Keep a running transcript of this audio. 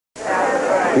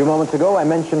A few moments ago, I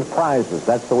mentioned prizes.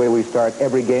 That's the way we start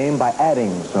every game, by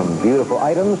adding some beautiful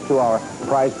items to our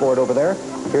prize board over there.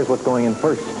 Here's what's going in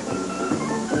first.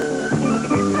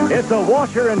 It's a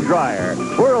washer and dryer.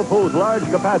 Whirlpool's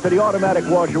large-capacity automatic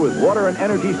washer with water and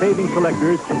energy-saving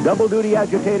selectors, double-duty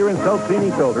agitator and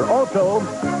self-cleaning filter. Also,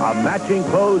 a matching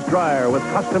clothes dryer with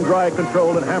custom dry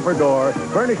control and hamper door,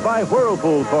 furnished by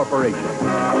Whirlpool Corporation.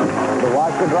 The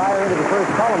washer dryer into the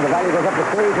first column. The value goes up to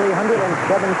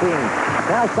 $3,317.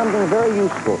 Now, something very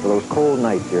useful for those cold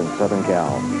nights here in Southern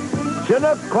Cal.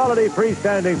 Chinook quality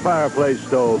freestanding fireplace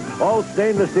stove. All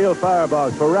stainless steel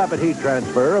firebox for rapid heat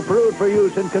transfer. Approved for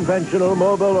use in conventional,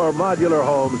 mobile, or modular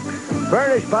homes.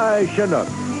 Furnished by Chinook.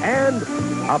 And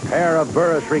a pair of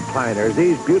Burris recliners.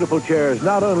 These beautiful chairs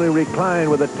not only recline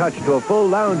with a touch to a full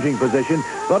lounging position,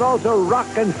 but also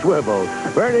rock and swivel.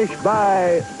 Furnished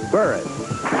by Burris.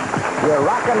 You're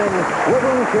rocking and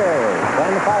swiveling chairs.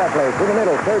 And the fireplace in the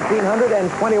middle,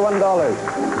 $1,321.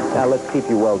 Now, let's keep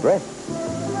you well-dressed.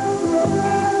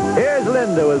 Here's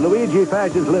Linda with Luigi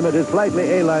Fashions Limited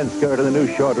slightly A-line skirt in the new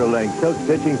shorter length. Silk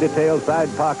stitching, detailed side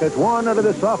pockets, worn under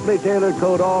the softly tailored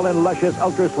coat, all in luscious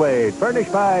ultra suede.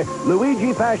 Furnished by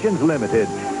Luigi Fashions Limited.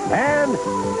 And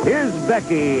here's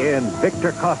Becky in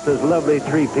Victor Costa's lovely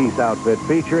three-piece outfit,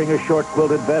 featuring a short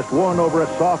quilted vest worn over a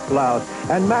soft blouse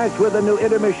and matched with a new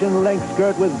intermission length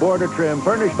skirt with border trim.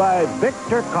 Furnished by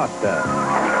Victor Costa.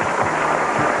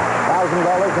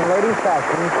 $1,000 in ladies'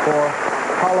 fashions for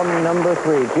column number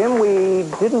 3. Jim, we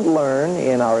didn't learn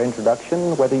in our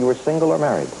introduction whether you were single or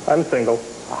married. I'm single.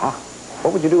 Aha.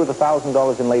 What would you do with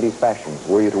 $1,000 in ladies' fashions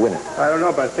were you to win it? I don't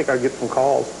know, but I think I'd get some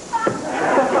calls.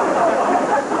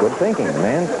 Good thinking. The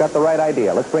man's got the right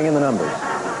idea. Let's bring in the numbers.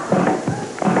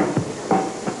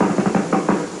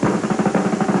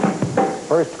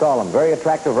 First column, very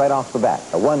attractive right off the bat.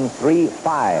 A 1, 3,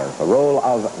 5. A roll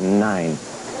of 9.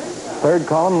 Third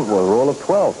column, well, a roll of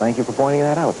 12. Thank you for pointing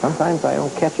that out. Sometimes I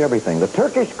don't catch everything. The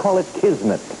Turkish call it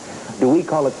kismet. Do we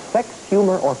call it sex,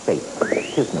 humor, or fate?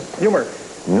 Kismet. Humor.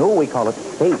 No, we call it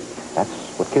fate. That's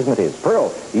what kismet is.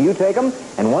 Pearl, you take them,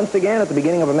 and once again, at the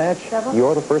beginning of a match,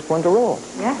 you're the first one to roll.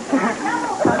 Yes.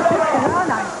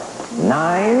 9.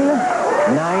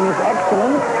 9 is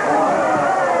excellent.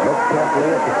 Look carefully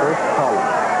at the first column.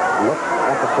 Look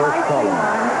at the first column.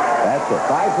 That's it.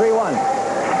 5, 3, 1.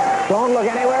 Don't look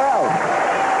anywhere else.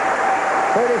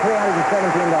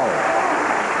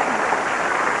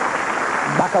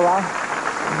 $3,317. Baccarat,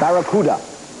 barracuda.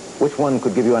 Which one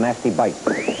could give you a nasty bite?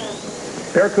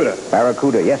 Barracuda.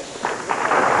 Barracuda, yes.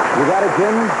 You got it,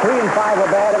 Jim. 3 and 5 are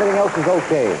bad. Everything else is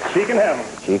okay. She can have them.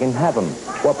 She can have them.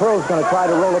 Well, Pearl's going to try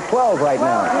to roll a 12 right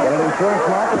now. Get an insurance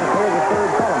mark and clear the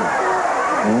third column.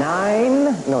 9.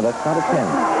 No, that's not a 10.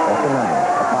 That's a 9.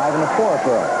 A 5 and a 4,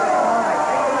 Pearl.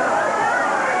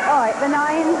 The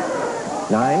 9.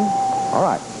 9? All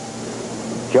right.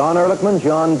 John Ehrlichman,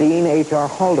 John Dean, H.R.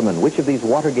 Haldeman. Which of these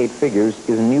Watergate figures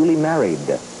is newly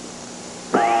married?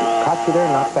 Caught you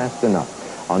there, not fast enough.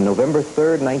 On November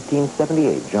 3rd,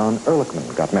 1978, John Ehrlichman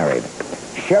got married.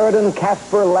 Sheridan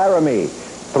Casper Laramie.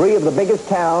 3 of the biggest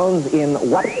towns in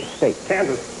what state?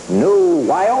 Kansas. No,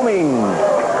 Wyoming.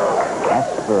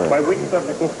 Casper. My weak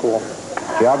subject in school.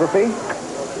 Geography?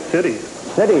 Cities.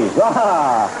 Cities.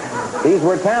 Ah, these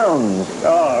were towns.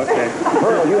 Oh, okay.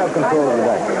 Pearl, you have control of the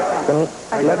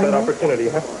dice. I let that opportunity,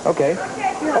 huh? Okay.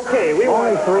 Okay, we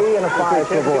Only want 3 and a 5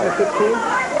 to avoid. 15.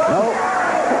 No.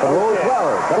 The roll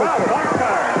 12. Double Wow, kick. box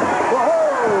card.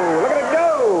 Whoa! Look at it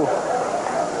go!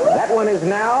 That one is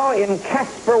now in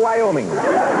Casper, Wyoming.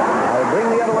 I'll bring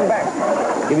the other one back.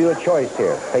 Give you a choice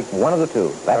here. Take one of the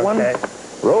two. That one.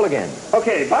 Roll again.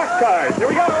 Okay, box cards. Here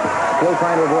we go. Still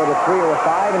trying to avoid a 3 or a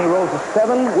 5, and he rolls a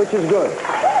 7, which is good.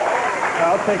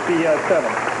 I'll take the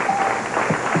 7.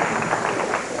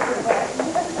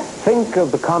 Think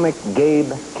of the comic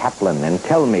Gabe Kaplan and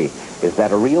tell me, is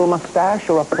that a real mustache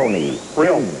or a phony?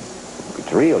 Real.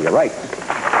 It's real, you're right.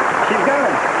 She's got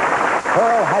him.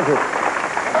 Pearl has it.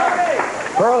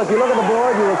 Pearl, if you look at the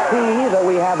board, you will see that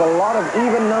we have a lot of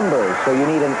even numbers, so you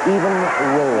need an even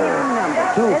roll.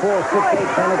 2, 4, 6,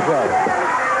 8, 10, and 12.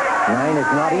 9 is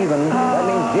not even. That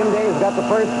means Jim Day's got the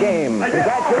first game.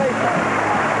 Congratulations.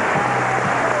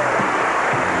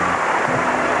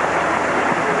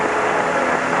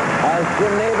 As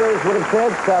Jim Neighbors would have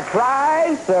said,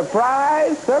 surprise,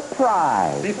 surprise,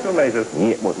 surprise. He's still amazes.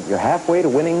 Yeah, well, you're halfway to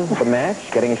winning the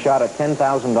match, getting a shot at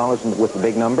 $10,000 with the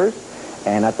big numbers.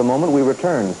 And at the moment, we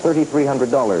return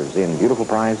 $3,300 in beautiful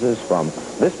prizes from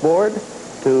this board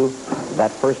to that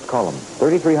first column.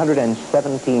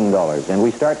 $3,317. And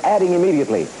we start adding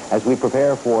immediately as we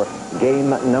prepare for game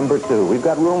number 2. We've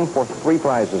got room for 3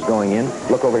 prizes going in.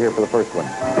 Look over here for the first one.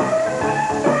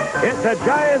 It's a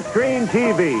giant screen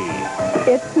TV.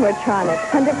 It's Motronic,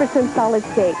 100% solid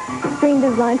state. Screen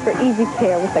designed for easy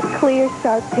care with a clear,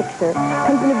 sharp picture.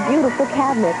 Comes in a beautiful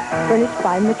cabinet, furnished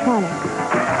by Motronic.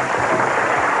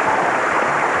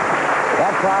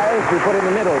 That prize we put in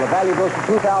the middle. The value goes to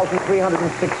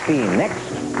 $2,316. Next,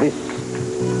 this.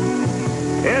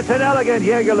 It's an elegant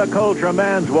Jaeger-LeCoultre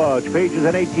man's watch. Features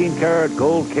an 18-karat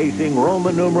gold casing,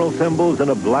 Roman numeral symbols, and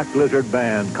a black lizard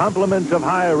band. Compliments of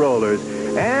high rollers.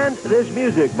 And this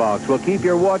music box will keep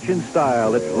your watch in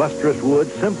style. It's lustrous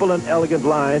wood, simple and elegant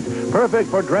lines, perfect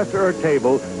for dresser or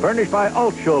table, furnished by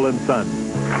Altschul & Son.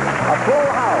 A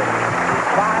full house.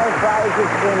 5 prizes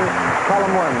in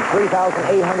column 1.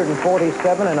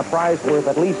 $3,847 and a prize worth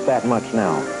at least that much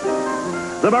now.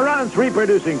 The Marantz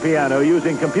reproducing piano,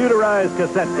 using computerized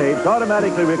cassette tapes,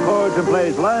 automatically records and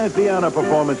plays live piano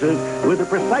performances with the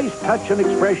precise touch and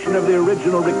expression of the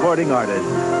original recording artist.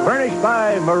 Furnished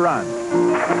by Marantz.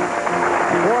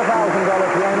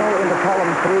 $4,000 piano into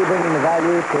column 3, bringing the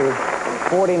value to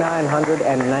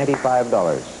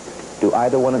 $4,995. Do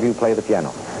either one of you play the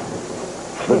piano?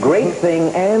 The great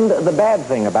thing and the bad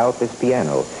thing about this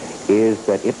piano is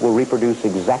that it will reproduce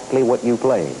exactly what you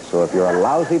play. So if you're a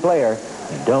lousy player,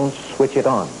 don't switch it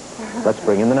on. Let's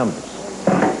bring in the numbers.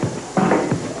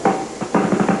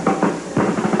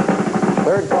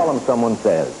 Third column, someone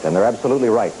says, and they're absolutely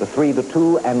right. The 3, the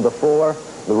 2, and the 4,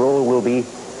 the roll will be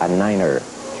a 9er.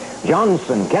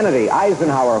 Johnson, Kennedy,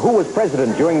 Eisenhower, who was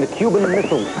president during the Cuban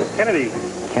Missile Crisis? Kennedy.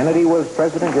 Kennedy was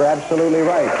president. You're absolutely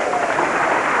right. Oh,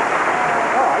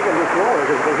 I can just roll it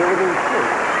because everything's good.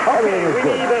 Okay, Everything is we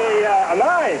good. need a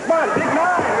 9. Come on, big 9.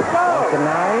 Let's go. That's a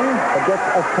 9, but gets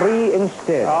a 3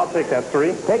 instead. I'll take that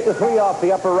 3. Take the 3 off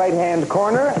the upper right-hand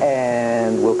corner,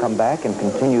 and we'll come back and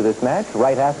continue this match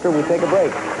right after we take a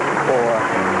break for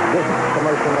this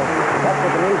commercial. That's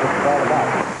what the music is all about.